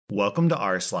Welcome to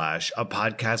r/, a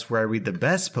podcast where I read the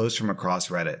best posts from across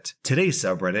Reddit. Today's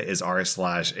subreddit is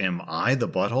r/Am I the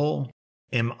Butthole?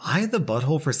 Am I the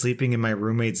butthole for sleeping in my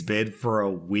roommate's bed for a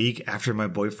week after my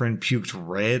boyfriend puked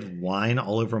red wine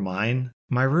all over mine?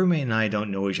 My roommate and I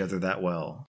don't know each other that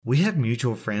well. We have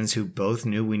mutual friends who both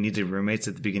knew we needed roommates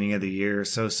at the beginning of the year,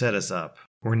 so set us up.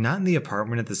 We're not in the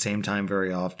apartment at the same time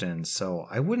very often, so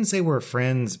I wouldn't say we're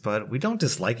friends, but we don't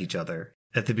dislike each other.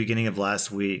 At the beginning of last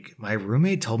week, my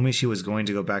roommate told me she was going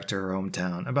to go back to her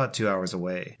hometown, about 2 hours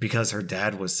away, because her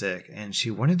dad was sick and she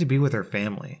wanted to be with her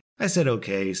family. I said,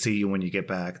 okay, see you when you get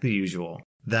back, the usual.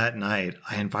 That night,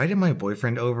 I invited my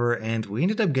boyfriend over and we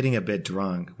ended up getting a bit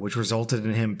drunk, which resulted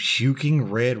in him puking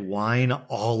red wine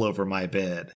all over my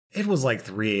bed. It was like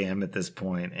 3 a.m. at this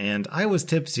point, and I was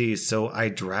tipsy, so I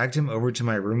dragged him over to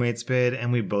my roommate's bed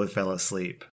and we both fell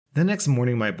asleep. The next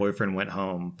morning my boyfriend went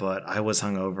home, but I was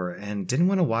hungover and didn't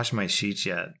want to wash my sheets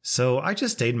yet, so I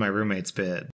just stayed in my roommate's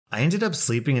bed. I ended up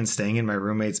sleeping and staying in my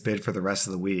roommate's bed for the rest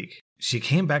of the week. She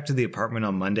came back to the apartment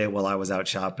on Monday while I was out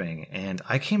shopping, and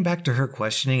I came back to her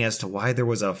questioning as to why there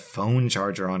was a phone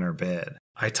charger on her bed.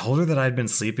 I told her that I'd been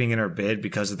sleeping in her bed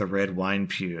because of the red wine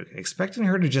puke, expecting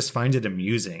her to just find it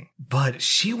amusing. But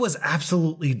she was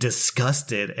absolutely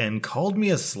disgusted and called me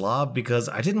a slob because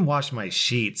I didn't wash my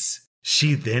sheets.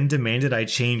 She then demanded I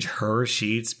change her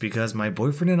sheets because my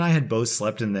boyfriend and I had both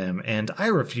slept in them, and I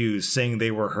refused, saying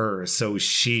they were hers, so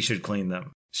she should clean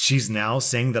them. She's now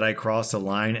saying that I crossed a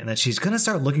line and that she's gonna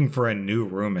start looking for a new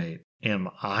roommate. Am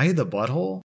I the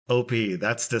butthole? OP,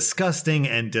 that's disgusting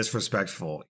and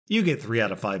disrespectful. You get 3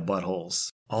 out of 5 buttholes.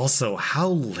 Also, how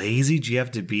lazy do you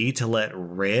have to be to let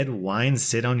red wine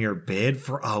sit on your bed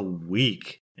for a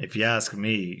week? If you ask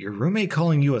me, your roommate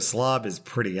calling you a slob is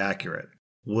pretty accurate.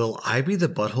 Will I be the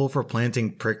butthole for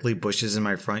planting prickly bushes in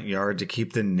my front yard to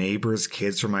keep the neighbors'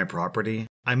 kids from my property?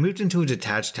 I moved into a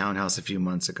detached townhouse a few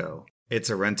months ago. It's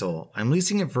a rental. I'm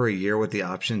leasing it for a year with the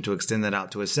option to extend that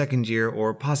out to a second year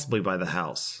or possibly buy the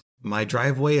house. My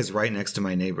driveway is right next to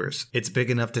my neighbor's. It's big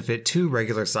enough to fit 2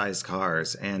 regular-sized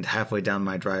cars, and halfway down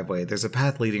my driveway there's a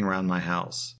path leading around my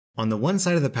house. On the one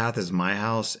side of the path is my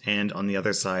house, and on the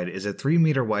other side is a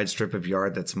 3-meter wide strip of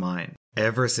yard that's mine.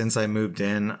 Ever since I moved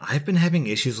in, I've been having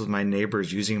issues with my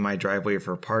neighbors using my driveway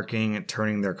for parking,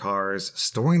 turning their cars,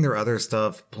 storing their other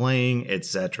stuff, playing,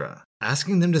 etc.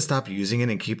 Asking them to stop using it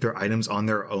and keep their items on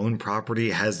their own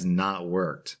property has not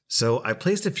worked. So I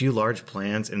placed a few large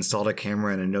plants, installed a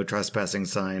camera and a no trespassing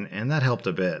sign, and that helped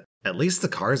a bit. At least the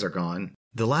cars are gone.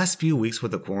 The last few weeks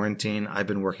with the quarantine, I've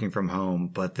been working from home,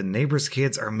 but the neighbors'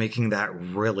 kids are making that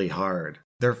really hard.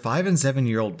 They're 5 and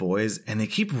 7-year-old boys, and they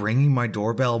keep ringing my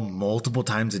doorbell multiple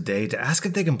times a day to ask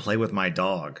if they can play with my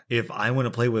dog, if I want to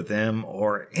play with them,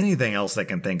 or anything else they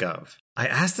can think of. I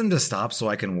asked them to stop so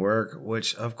I can work,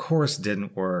 which of course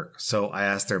didn't work, so I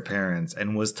asked their parents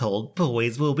and was told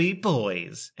boys will be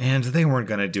boys, and they weren't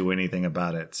going to do anything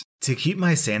about it. To keep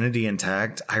my sanity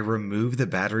intact, I removed the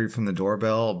battery from the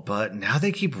doorbell, but now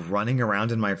they keep running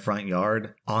around in my front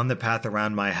yard, on the path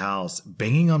around my house,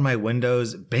 banging on my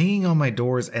windows, banging on my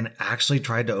doors, and actually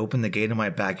tried to open the gate in my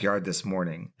backyard this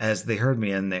morning, as they heard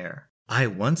me in there. I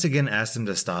once again asked them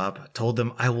to stop, told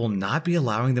them I will not be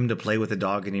allowing them to play with the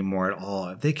dog anymore at all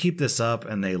if they keep this up,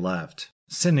 and they left,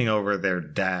 sending over their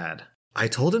dad. I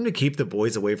told him to keep the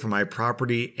boys away from my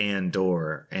property and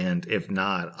door, and if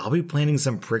not, I'll be planting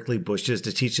some prickly bushes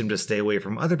to teach him to stay away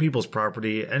from other people's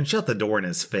property and shut the door in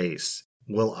his face.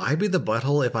 Will I be the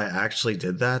butthole if I actually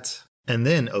did that? And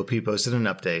then OP posted an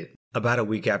update. About a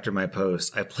week after my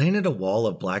post, I planted a wall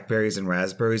of blackberries and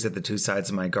raspberries at the 2 sides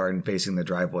of my garden facing the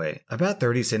driveway, about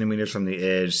 30 centimeters from the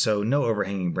edge, so no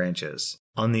overhanging branches.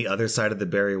 On the other side of the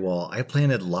berry wall, I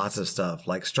planted lots of stuff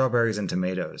like strawberries and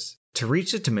tomatoes. To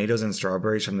reach the tomatoes and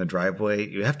strawberries from the driveway,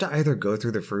 you have to either go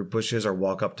through the fruit bushes or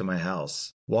walk up to my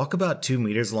house. Walk about 2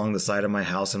 meters along the side of my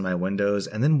house and my windows,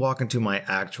 and then walk into my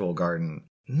actual garden.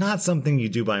 Not something you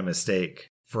do by mistake.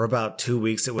 For about 2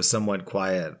 weeks it was somewhat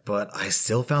quiet, but I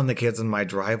still found the kids in my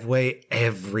driveway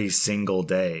every single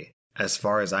day. As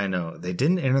far as I know, they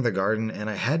didn't enter the garden and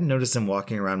I hadn't noticed them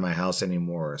walking around my house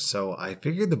anymore, so I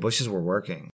figured the bushes were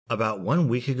working. About 1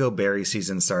 week ago berry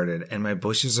season started and my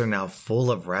bushes are now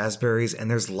full of raspberries and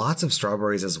there's lots of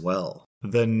strawberries as well.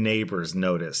 The neighbors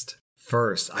noticed.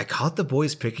 First, I caught the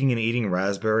boys picking and eating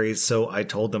raspberries, so I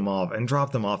told them off and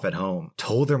dropped them off at home.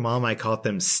 Told their mom I caught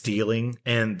them stealing,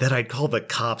 and that I'd call the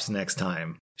cops next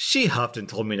time. She huffed and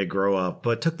told me to grow up,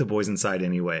 but took the boys inside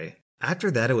anyway.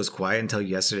 After that, it was quiet until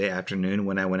yesterday afternoon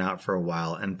when I went out for a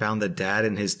while and found the dad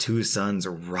and his 2 sons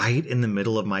right in the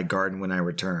middle of my garden when I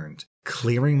returned.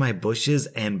 clearing my bushes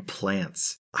and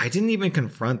plants. I didn't even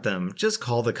confront them, just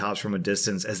called the cops from a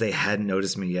distance as they hadn't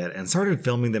noticed me yet and started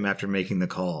filming them after making the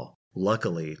call.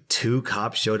 Luckily, 2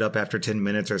 cops showed up after 10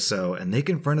 minutes or so, and they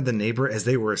confronted the neighbor as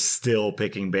they were still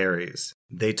picking berries.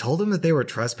 They told him that they were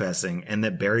trespassing and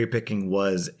that berry picking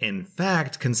was, in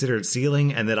fact, considered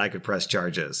stealing and that I could press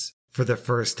charges. For the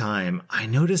first time, I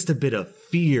noticed a bit of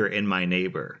fear in my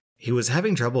neighbor. He was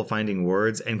having trouble finding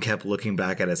words and kept looking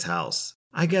back at his house.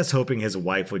 I guess hoping his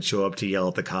wife would show up to yell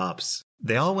at the cops.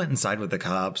 They all went inside with the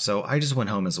cops, so I just went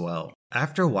home as well.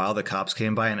 After a while, the cops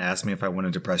came by and asked me if I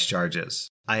wanted to press charges.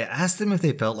 I asked them if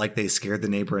they felt like they scared the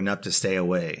neighbor enough to stay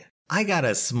away. I got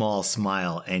a small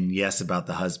smile and yes about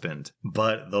the husband,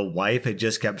 but the wife had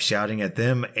just kept shouting at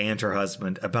them and her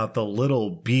husband about the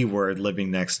little B word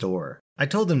living next door. I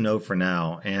told them no for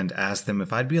now and asked them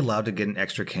if I'd be allowed to get an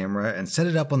extra camera and set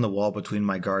it up on the wall between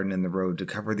my garden and the road to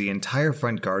cover the entire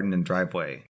front garden and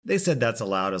driveway. They said that's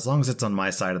allowed as long as it's on my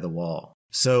side of the wall.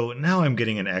 So now I'm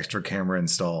getting an extra camera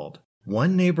installed.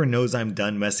 One neighbor knows I'm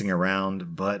done messing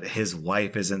around, but his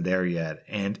wife isn't there yet,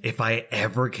 and if I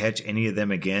ever catch any of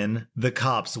them again, the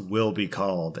cops will be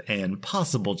called, and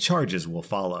possible charges will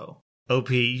follow. OP,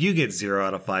 you get 0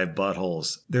 out of 5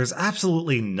 buttholes. There's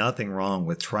absolutely nothing wrong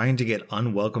with trying to get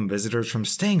unwelcome visitors from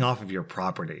staying off of your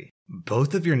property.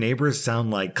 Both of your neighbors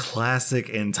sound like classic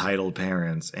entitled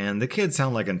parents, and the kids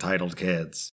sound like entitled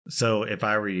kids. So if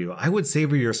I were you, I would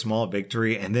savor your small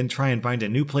victory and then try and find a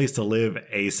new place to live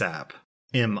ASAP.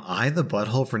 Am I the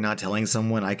butthole for not telling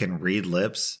someone I can read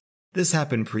lips? This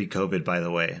happened pre-COVID, by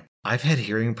the way. I've had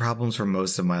hearing problems for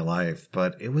most of my life,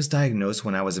 but it was diagnosed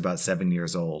when I was about 7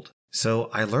 years old. So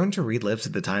I learned to read lips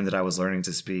at the time that I was learning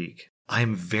to speak.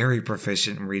 I'm very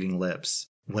proficient in reading lips.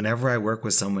 Whenever I work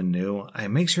with someone new, I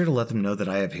make sure to let them know that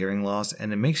I have hearing loss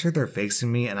and to make sure they're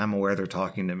facing me and I'm aware they're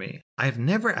talking to me. I've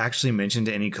never actually mentioned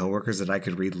to any coworkers that I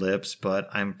could read lips, but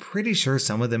I'm pretty sure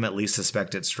some of them at least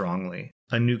suspect it strongly.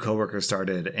 A new coworker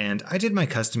started, and I did my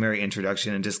customary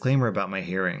introduction and disclaimer about my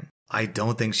hearing. I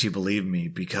don't think she believed me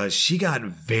because she got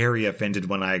very offended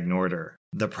when I ignored her.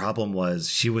 The problem was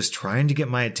she was trying to get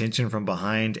my attention from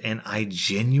behind and I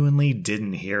genuinely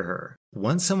didn't hear her.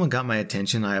 Once someone got my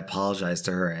attention, I apologized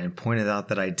to her and pointed out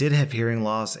that I did have hearing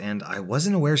loss and I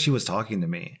wasn't aware she was talking to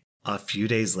me. A few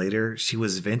days later, she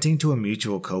was venting to a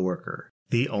mutual coworker.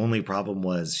 The only problem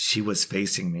was she was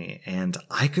facing me and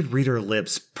I could read her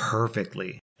lips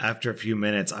perfectly. After a few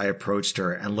minutes, I approached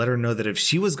her and let her know that if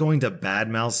she was going to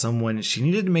badmouth someone, she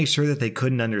needed to make sure that they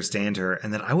couldn't understand her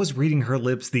and that I was reading her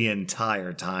lips the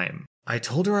entire time. I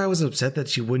told her I was upset that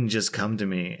she wouldn't just come to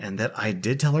me and that I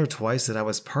did tell her twice that I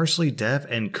was partially deaf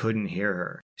and couldn't hear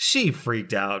her. She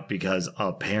freaked out because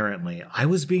apparently I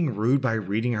was being rude by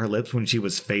reading her lips when she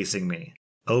was facing me.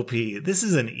 OP, this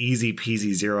is an easy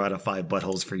peasy 0 out of 5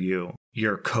 buttholes for you.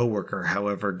 Your coworker,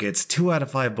 however, gets 2 out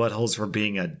of 5 buttholes for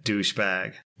being a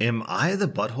douchebag. Am I the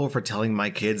butthole for telling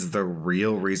my kids the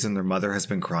real reason their mother has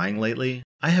been crying lately?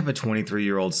 I have a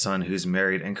 23-year-old son who's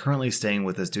married and currently staying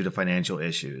with us due to financial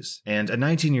issues, and a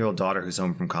 19-year-old daughter who's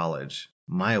home from college.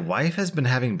 My wife has been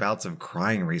having bouts of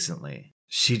crying recently.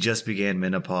 She just began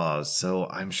menopause, so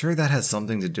I'm sure that has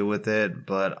something to do with it,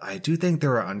 but I do think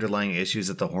there are underlying issues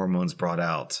that the hormones brought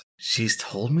out. She's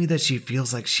told me that she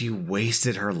feels like she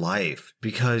wasted her life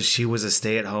because she was a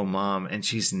stay-at-home mom and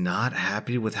she's not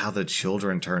happy with how the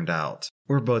children turned out.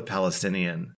 We're both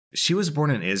Palestinian. She was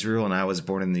born in Israel and I was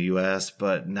born in the US,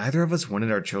 but neither of us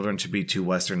wanted our children to be too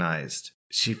westernized.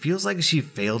 She feels like she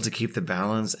failed to keep the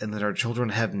balance and that our children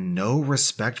have no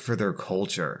respect for their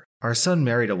culture. Our son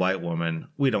married a white woman,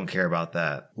 we don't care about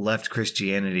that, left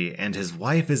Christianity, and his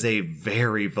wife is a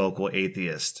very vocal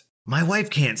atheist. My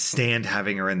wife can't stand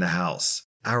having her in the house.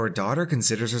 Our daughter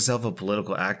considers herself a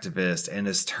political activist and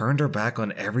has turned her back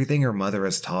on everything her mother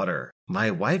has taught her.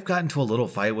 My wife got into a little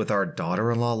fight with our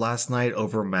daughter-in-law last night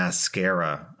over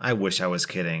mascara, I wish I was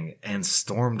kidding, and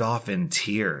stormed off in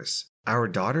tears. Our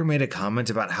daughter made a comment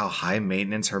about how high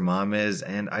maintenance her mom is,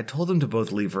 and I told them to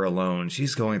both leave her alone,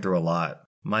 she's going through a lot.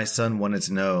 My son wanted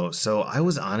to know, so I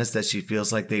was honest that she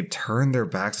feels like they've turned their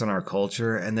backs on our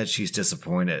culture and that she's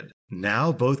disappointed.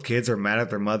 Now both kids are mad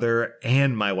at their mother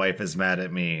and my wife is mad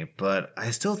at me, but I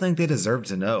still think they deserve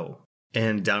to know.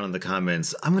 And down in the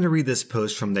comments, I'm going to read this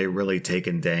post from They Really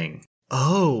Taken Dang.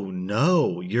 Oh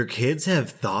no, your kids have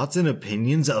thoughts and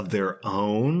opinions of their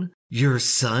own? Your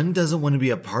son doesn't want to be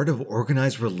a part of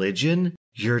organized religion?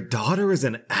 Your daughter is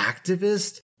an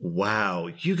activist? Wow,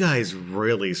 you guys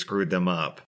really screwed them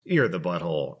up. You're the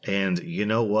butthole. And you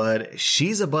know what?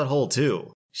 She's a butthole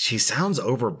too. She sounds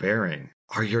overbearing.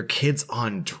 Are your kids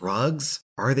on drugs?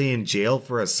 Are they in jail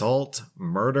for assault,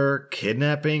 murder,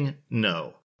 kidnapping?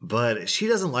 No. But she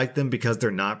doesn't like them because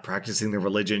they're not practicing the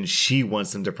religion she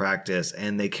wants them to practice,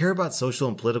 and they care about social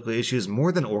and political issues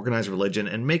more than organized religion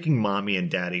and making mommy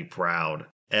and daddy proud.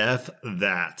 F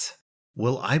that.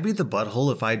 Will I be the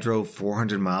butthole if I drove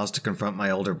 400 miles to confront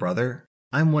my older brother?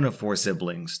 I'm one of 4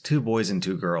 siblings, 2 boys and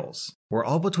 2 girls. We're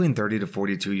all between 30 to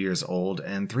 42 years old,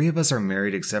 and 3 of us are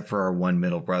married except for our one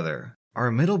middle brother. Our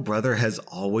middle brother has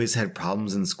always had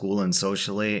problems in school and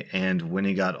socially, and when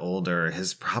he got older,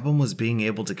 his problem was being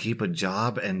able to keep a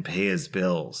job and pay his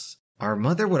bills. Our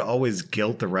mother would always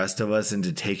guilt the rest of us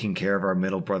into taking care of our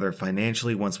middle brother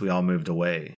financially once we all moved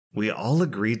away. We all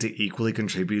agreed to equally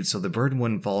contribute so the burden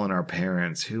wouldn't fall on our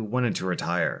parents, who wanted to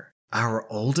retire. Our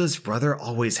oldest brother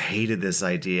always hated this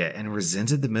idea and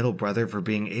resented the middle brother for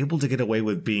being able to get away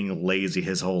with being lazy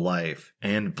his whole life,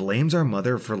 and blames our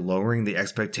mother for lowering the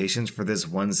expectations for this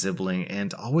one sibling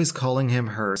and always calling him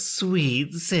her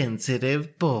sweet,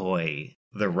 sensitive boy.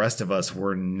 The rest of us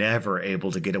were never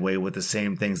able to get away with the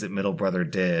same things that middle brother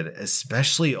did,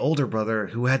 especially older brother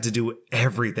who had to do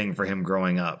everything for him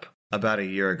growing up. About a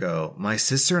year ago, my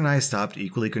sister and I stopped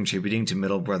equally contributing to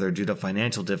middle brother due to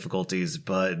financial difficulties,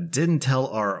 but didn't tell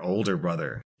our older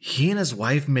brother. He and his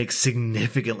wife make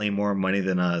significantly more money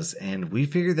than us, and we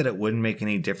figured that it wouldn't make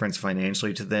any difference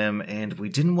financially to them, and we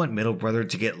didn't want middle brother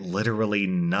to get literally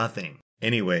nothing.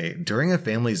 Anyway, during a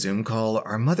family Zoom call,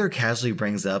 our mother casually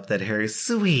brings up that her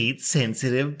sweet,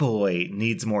 sensitive boy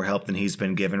needs more help than he's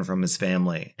been given from his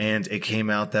family. And it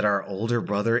came out that our older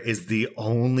brother is the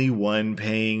only one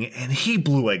paying, and he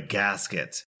blew a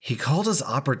gasket. He called us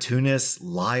opportunists,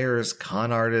 liars,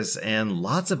 con artists, and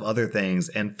lots of other things,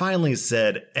 and finally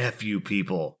said, F you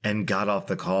people, and got off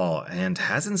the call, and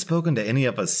hasn't spoken to any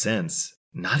of us since.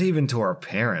 Not even to our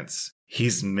parents.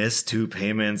 He's missed 2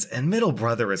 payments, and middle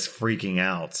brother is freaking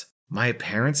out. My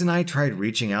parents and I tried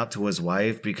reaching out to his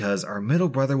wife because our middle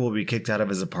brother will be kicked out of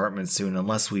his apartment soon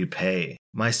unless we pay.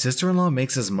 My sister-in-law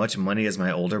makes as much money as my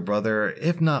older brother,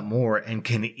 if not more, and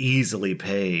can easily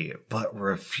pay, but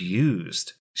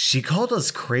refused. She called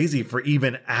us crazy for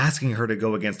even asking her to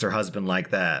go against her husband like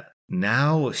that.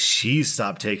 Now she's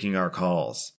stopped taking our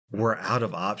calls. We're out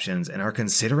of options and are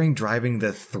considering driving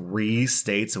the 3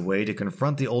 states away to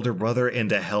confront the older brother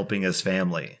into helping his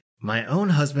family. My own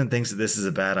husband thinks that this is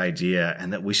a bad idea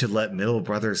and that we should let middle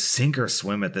brother sink or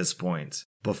swim at this point.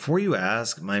 Before you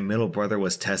ask, my middle brother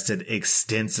was tested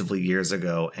extensively years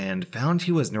ago and found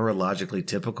he was neurologically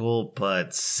typical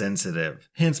but sensitive,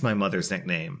 hence my mother's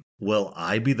nickname. Will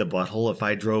I be the butthole if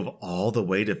I drove all the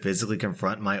way to physically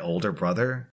confront my older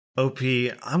brother? OP,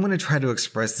 I'm going to try to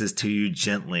express this to you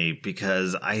gently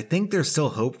because I think there's still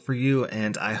hope for you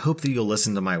and I hope that you'll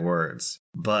listen to my words.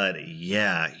 But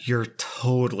yeah, you're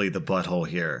totally the butthole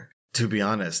here. To be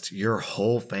honest, your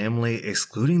whole family,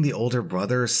 excluding the older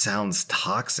brother, sounds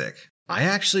toxic. I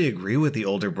actually agree with the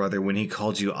older brother when he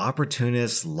called you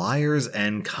opportunists, liars,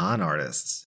 and con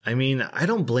artists. I mean, I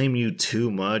don't blame you too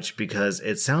much because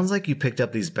it sounds like you picked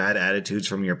up these bad attitudes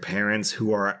from your parents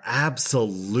who are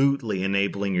absolutely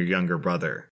enabling your younger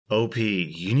brother. OP,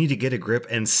 you need to get a grip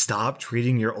and stop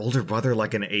treating your older brother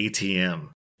like an ATM.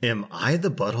 Am I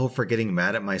the butthole for getting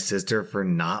mad at my sister for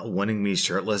not wanting me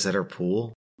shirtless at her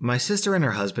pool? My sister and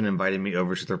her husband invited me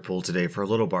over to their pool today for a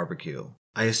little barbecue.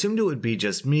 I assumed it would be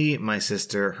just me, my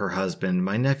sister, her husband,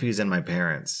 my nephews, and my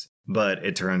parents. But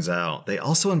it turns out, they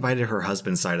also invited her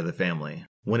husband's side of the family.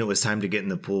 When it was time to get in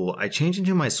the pool, I changed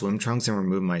into my swim trunks and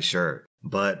removed my shirt.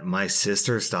 But my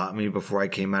sister stopped me before I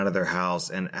came out of their house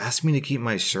and asked me to keep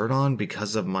my shirt on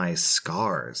because of my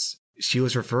scars. She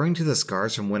was referring to the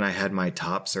scars from when I had my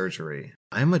top surgery.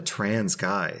 I'm a trans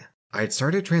guy. I'd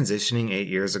started transitioning 8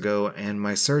 years ago, and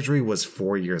my surgery was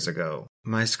 4 years ago.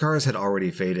 My scars had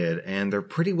already faded, and they're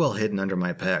pretty well hidden under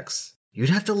my pecs. You'd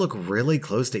have to look really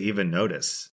close to even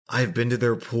notice. I've been to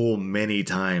their pool many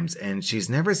times, and she's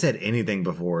never said anything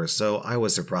before, so I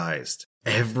was surprised.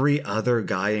 Every other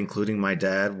guy, including my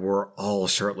dad, were all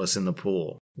shirtless in the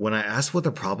pool. When I asked what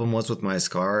the problem was with my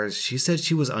scars, she said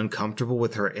she was uncomfortable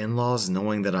with her in-laws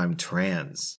knowing that I'm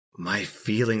trans. My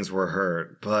feelings were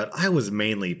hurt, but I was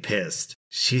mainly pissed.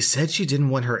 She said she didn't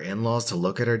want her in-laws to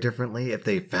look at her differently if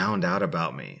they found out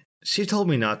about me. She told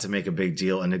me not to make a big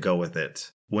deal and to go with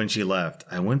it. When she left,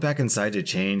 I went back inside to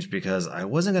change because I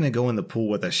wasn't going to go in the pool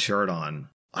with a shirt on.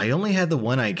 I only had the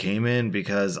one I came in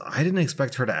because I didn't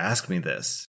expect her to ask me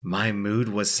this. My mood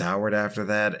was soured after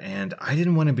that, and I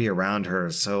didn't want to be around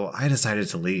her, so I decided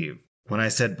to leave. When I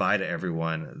said bye to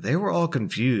everyone, they were all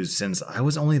confused since I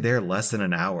was only there less than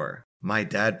an hour. My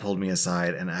dad pulled me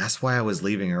aside and asked why I was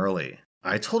leaving early.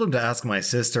 I told him to ask my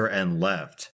sister and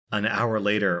left. An hour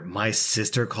later, my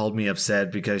sister called me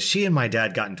upset because she and my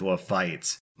dad got into a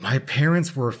fight. My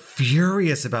parents were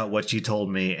furious about what she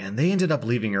told me, and they ended up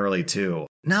leaving early too.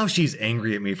 Now she's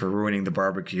angry at me for ruining the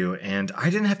barbecue, and I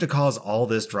didn't have to cause all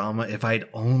this drama if I'd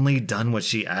only done what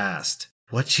she asked.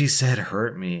 What she said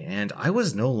hurt me, and I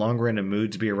was no longer in a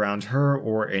mood to be around her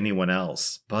or anyone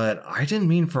else. But I didn't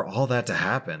mean for all that to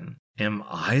happen. Am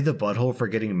I the butthole for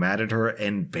getting mad at her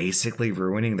and basically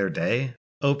ruining their day?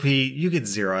 OP, you get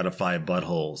 0 out of 5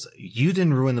 buttholes. You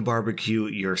didn't ruin the barbecue,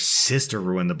 your sister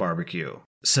ruined the barbecue.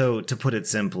 So, to put it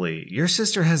simply, your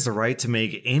sister has the right to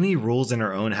make any rules in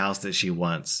her own house that she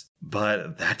wants.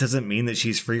 But that doesn't mean that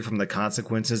she's free from the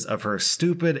consequences of her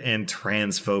stupid and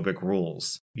transphobic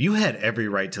rules. You had every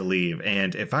right to leave,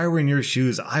 and if I were in your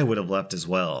shoes, I would have left as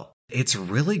well. It's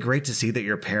really great to see that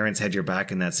your parents had your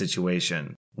back in that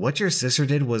situation. What your sister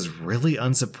did was really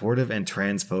unsupportive and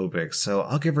transphobic, so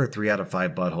I'll give her 3 out of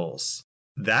 5 buttholes.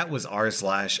 That was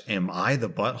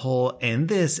r/AmITheA butthole, and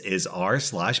this is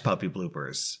r/puppy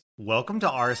bloopers. Welcome to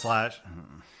r/.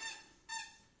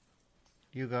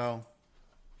 You go.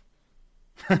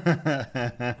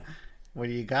 What do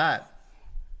you got?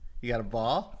 You got a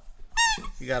ball?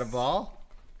 You got a ball?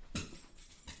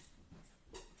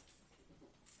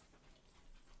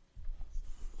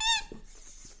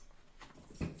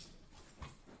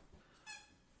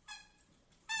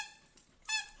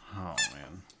 Oh,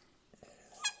 man.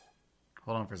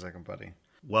 Hold on for a second, buddy.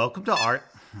 Welcome to art.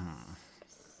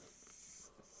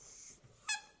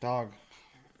 Dog.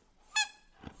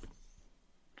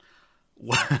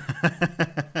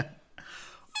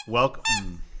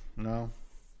 Welcome. No,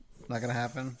 not gonna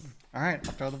happen. All right,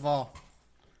 I'll throw the ball.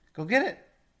 Go get it.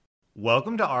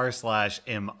 Welcome to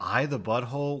r/AmITheA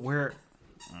butthole, where...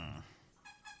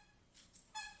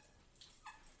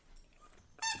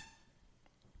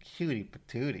 Cutie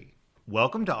patootie.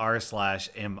 Welcome to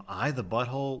r/AmITheA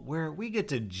butthole, where we get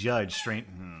to judge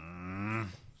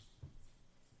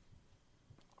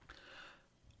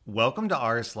Welcome to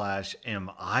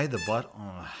r/AmITheA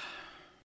butthole.